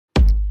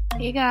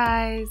Hey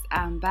guys,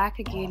 I'm back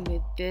again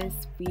with this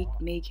wig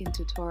making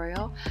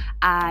tutorial,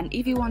 and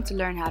if you want to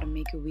learn how to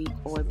make a wig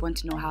or want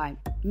to know how I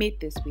made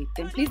this wig,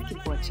 then please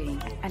keep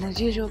watching. And as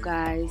usual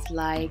guys,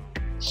 like,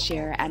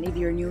 share, and if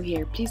you're new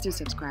here, please do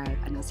subscribe,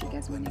 and I'll see you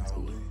guys in my next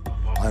video.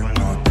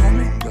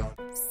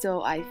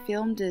 So I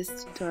filmed this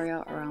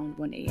tutorial around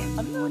 1 a.m. in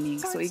the morning,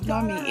 so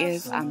ignore me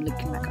if I'm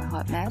looking like a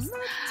hot mess.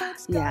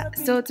 Yeah,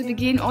 so to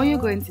begin, all you're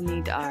going to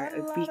need are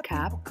a wig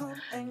cap,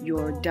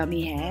 your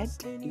dummy head,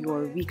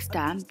 your wig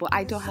stand, but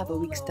I don't have a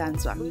wig stand,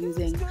 so I'm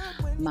using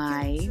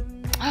my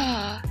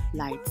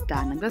light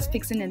stand. I'm just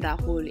fixing in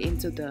that hole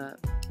into the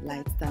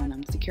light stand.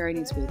 I'm securing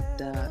it with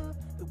the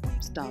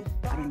stuff,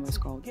 I don't know what it's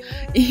called.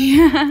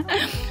 Yeah,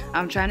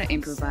 I'm trying to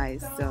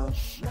improvise. So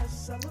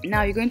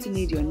now you're going to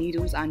need your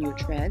needles and your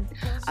thread.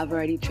 I've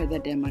already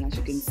threaded them, and as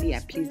you can see, I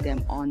placed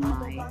them on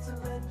my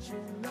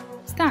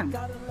stand.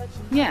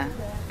 Yeah,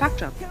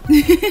 backdrop.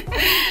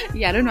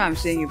 Yeah, I don't know how I'm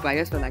showing you, but I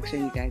just felt like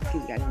showing you guys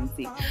because you guys can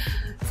see.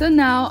 So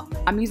now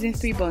I'm using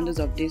 3 bundles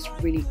of this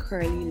really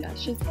curly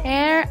luscious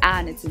hair,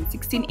 and it's in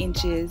 16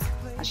 inches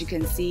as you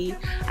can see,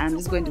 and I'm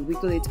just going to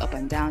wiggle it up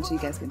and down so you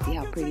guys can see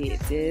how pretty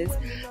it is.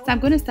 So I'm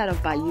going to start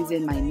off by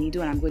using my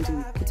needle, and I'm going to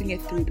be putting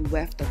it through the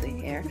weft of the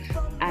hair,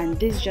 and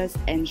this just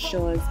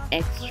ensures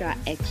extra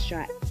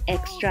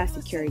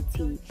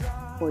security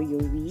for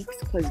your wigs,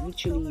 because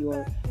literally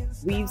your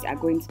weaves are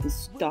going to be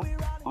stuck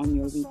on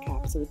your wig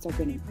cap, so it's not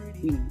going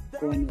to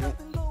go anywhere.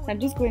 So I'm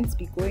just going to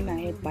be going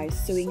ahead by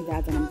sewing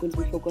that, and I'm going to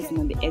be focusing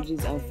on the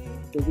edges of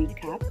the wig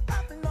cap,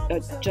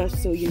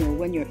 just so you know,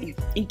 when you're,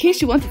 in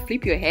case you want to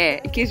flip your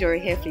hair, in case you're a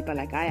hair flipper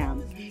like I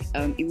am,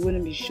 it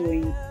wouldn't be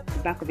showing, the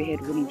back of your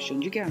head wouldn't be showing.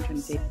 Do you get what I'm trying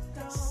to say?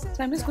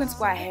 So I'm just going to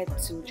go ahead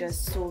to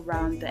just sew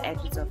around the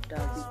edges of the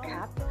wig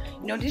cap.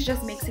 This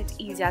just makes it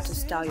easier to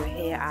style your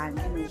hair,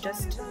 and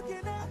just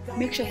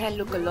makes your hair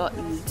look a lot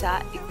neater,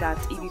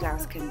 if you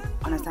guys can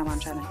understand what I'm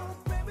trying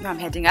to, I'm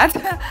heading at.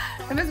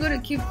 I'm just going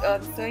to keep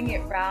sewing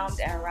it round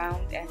and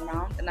round and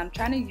round, and I'm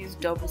trying to use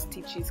double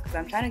stitches because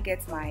I'm trying to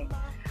get my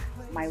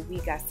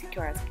wig as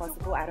secure as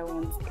possible. I don't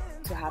want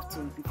to have to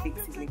be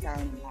fixed it later on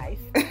in life.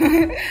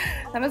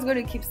 So I'm just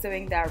going to keep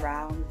sewing that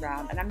round,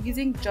 and I'm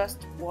using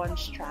just one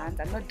strand.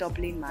 I'm not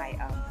doubling my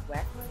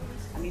weft.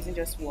 I'm using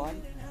just one.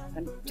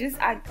 And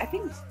I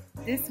think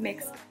this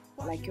makes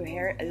like your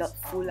hair a lot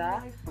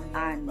fuller,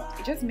 and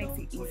it just makes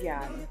it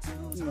easier,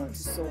 to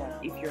sew on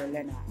if you're a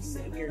learner,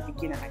 if you're a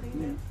beginner like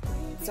me.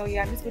 So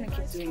yeah, I'm just going to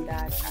keep doing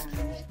that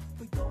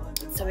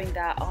and sewing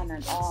that on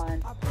and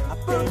on.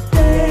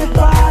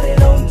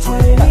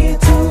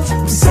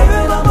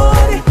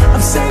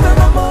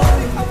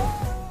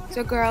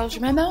 So girls,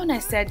 remember when I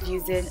said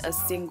using a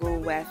single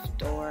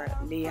weft or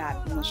layer,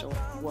 I'm not sure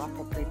what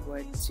appropriate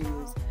word to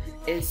use,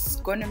 is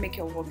going to make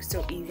your work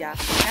so easier.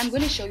 And I'm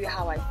going to show you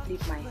how I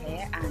flip my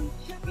hair, and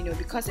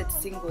because it's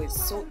single, it's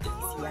so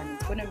easy, and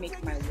it's going to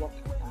make my work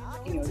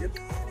look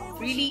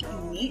really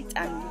neat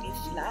and really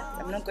flat.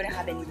 I'm not going to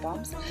have any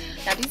bumps.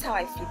 Now this is how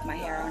I flip my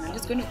hair on. I'm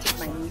just going to take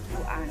my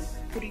needle and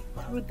put it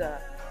through the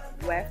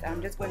weft, and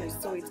I'm just going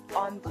to sew it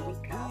on the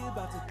wig cap,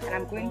 and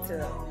I'm going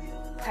to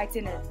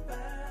tighten it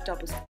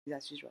double stitches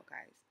as usual,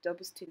 guys,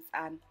 double stitches,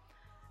 and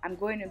I'm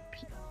going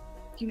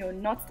to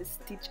knot the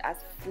stitch as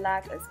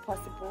flat as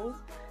possible.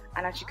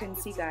 And as you can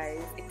see,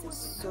 guys, it is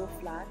so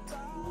flat,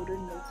 you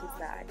wouldn't notice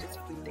that I just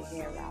flip the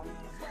hair around.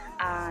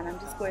 And I'm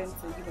just going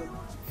to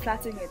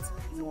flatten it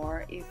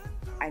more if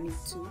I need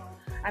to.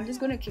 I'm just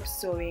going to keep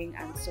sewing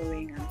and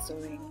sewing and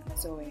sewing and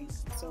sewing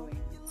and sewing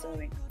and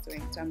sewing and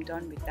sewing. So I'm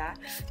done with that.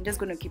 I'm just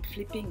going to keep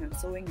flipping and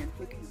sewing and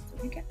flipping and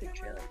sewing. You get the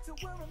drill.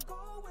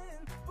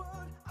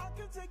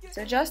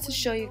 So just to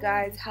show you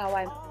guys how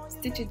I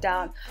stitch it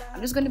down,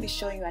 I'm just going to be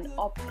showing you an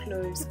up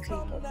close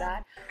clip of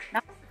that.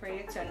 Now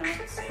create a knot,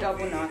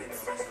 double knot,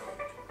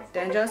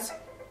 then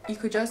you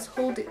could just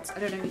hold it. I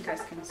don't know if you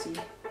guys can see.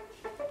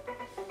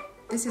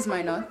 This is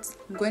my knot.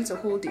 I'm going to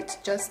hold it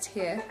just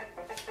here.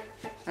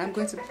 I'm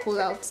going to pull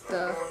out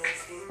the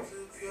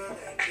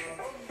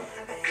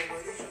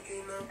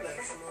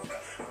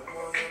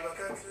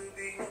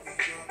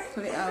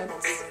pull it out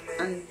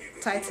and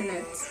tighten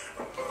it.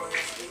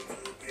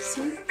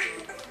 See?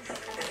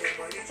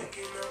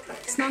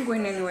 It's not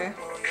going anywhere.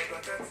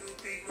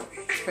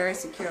 It's very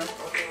secure.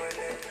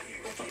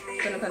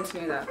 I'm gonna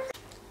continue that.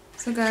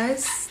 So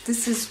guys,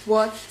 this is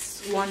what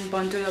one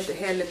bundle of the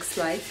hair looks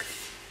like.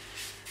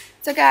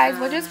 So guys,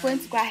 we're just going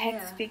to go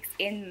ahead to fix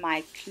in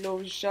my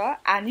closure,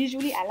 and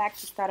usually I like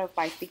to start off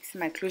by fixing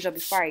my closure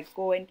before I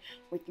go in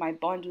with my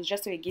bundles,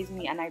 just so it gives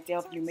me an idea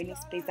of the remaining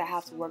space I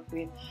have to work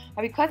with.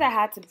 But because I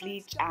had to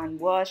bleach and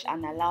wash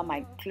and allow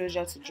my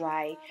closure to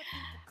dry,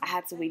 I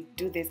had to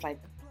do this like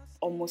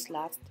almost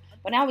last.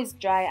 But now it's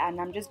dry, and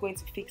I'm just going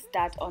to fix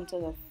that onto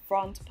the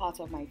front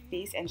part of my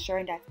face,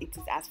 ensuring that it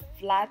is as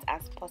flat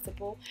as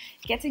possible.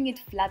 Getting it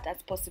flat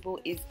as possible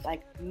is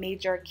like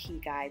major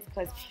key, guys,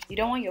 because you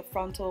don't want your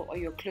frontal or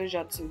your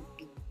closure to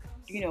be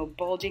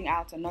bulging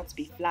out and not to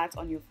be flat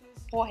on your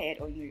forehead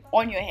or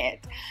on your head.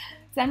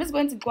 So I'm just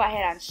going to go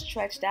ahead and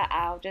stretch that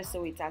out just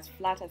so it's as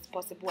flat as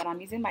possible, and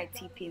I'm using my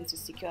T-pins to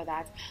secure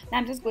that. Now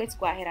I'm just going to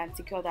go ahead and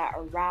secure that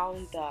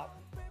around the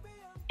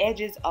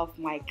edges of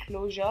my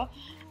closure,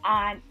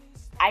 and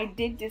I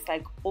did this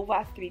like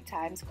over 3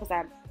 times because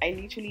I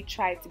literally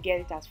tried to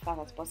get it as flat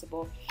as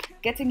possible.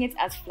 Getting it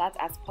as flat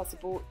as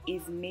possible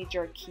is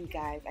major key,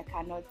 guys. I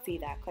cannot say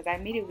that because I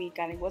made a wig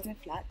and it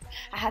wasn't flat.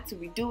 I had to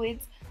redo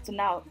it. So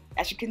now,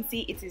 as you can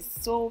see, it is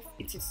so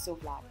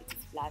flat. It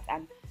is flat,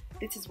 and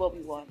this is what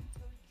we want.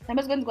 So I'm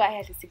just going to go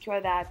ahead and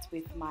secure that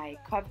with my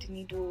curved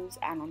needles,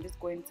 and I'm just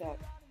going to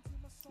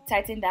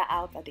tighten that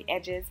out at the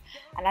edges.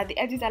 And at the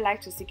edges, I like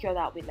to secure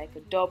that with like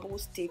a double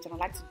stitch, and I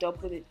like to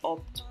double it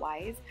up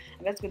twice.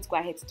 I'm just going to go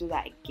ahead to do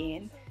that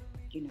again,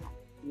 you know,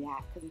 yeah,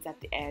 because it's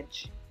at the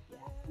edge. Yeah,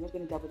 I'm just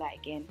going to double that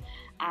again,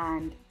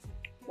 and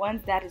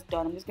once that is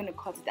done, I'm just going to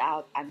cut it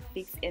out and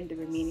fix in the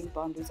remaining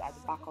bundles at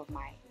the back of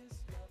my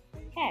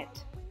head.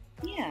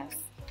 Yes.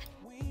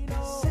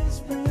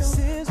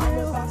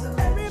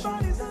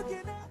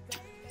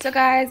 So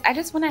guys, I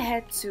just went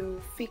ahead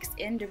to fix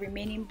in the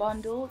remaining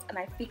bundles, and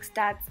I fixed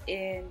that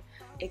in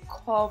a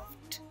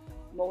curved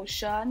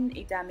motion,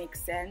 if that makes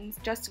sense,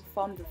 just to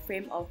form the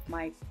frame of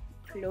my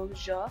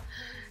closure.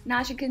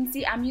 Now as you can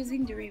see, I'm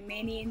using the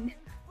remaining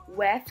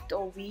weft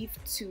or weave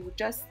to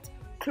just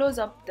close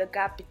up the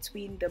gap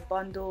between the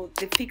bundle,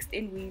 the fixed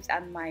in weaves,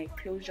 and my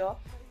closure,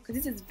 because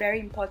this is very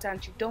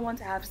important. You don't want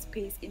to have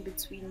space in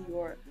between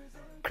your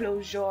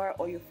closure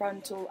or your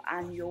frontal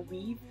and your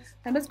weave.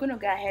 I'm just going to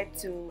go ahead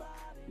to,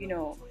 you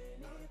know,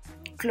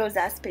 close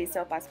that space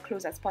up as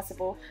close as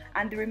possible,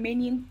 and the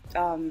remaining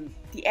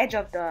the edge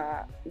of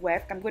the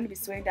weft, I'm going to be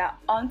sewing that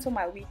onto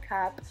my wig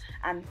cap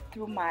and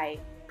through my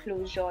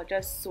closure,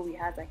 just so it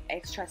has like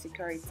extra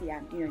security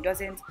and, you know, it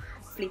doesn't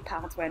flip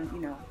out when,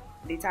 you know,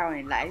 later on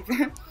in life.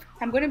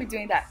 I'm going to be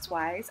doing that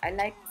twice. I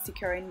like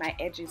securing my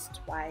edges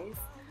twice,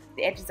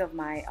 the edges of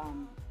my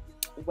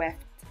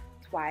weft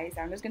twice.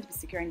 I'm just going to be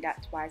securing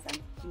that twice and,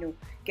 you know,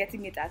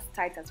 getting it as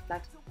tight, as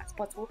flat as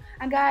possible.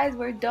 And guys,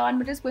 we're done.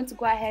 We're just going to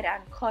go ahead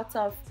and cut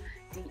off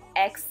the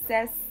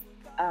excess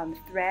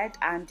thread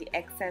and the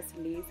excess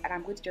lace, and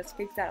I'm going to just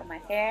fix that on my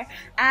hair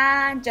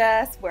and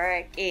just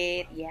work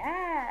it.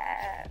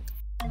 Yeah.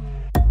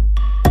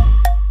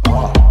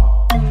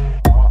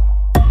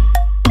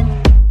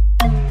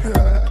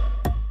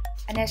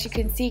 And as you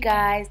can see,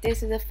 guys,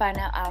 this is the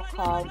final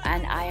outcome,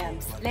 and I am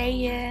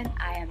slaying.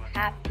 I am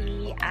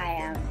happy.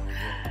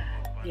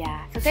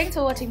 Yeah. So thanks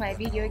for watching my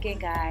video again,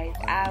 guys.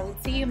 I will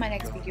see you in my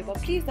next video, but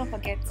please don't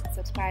forget to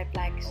subscribe,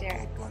 like, share,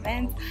 and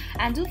comment,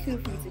 and do feel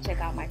free to check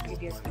out my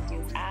previous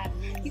videos.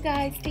 And you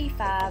guys stay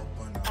fab.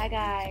 Bye,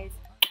 guys.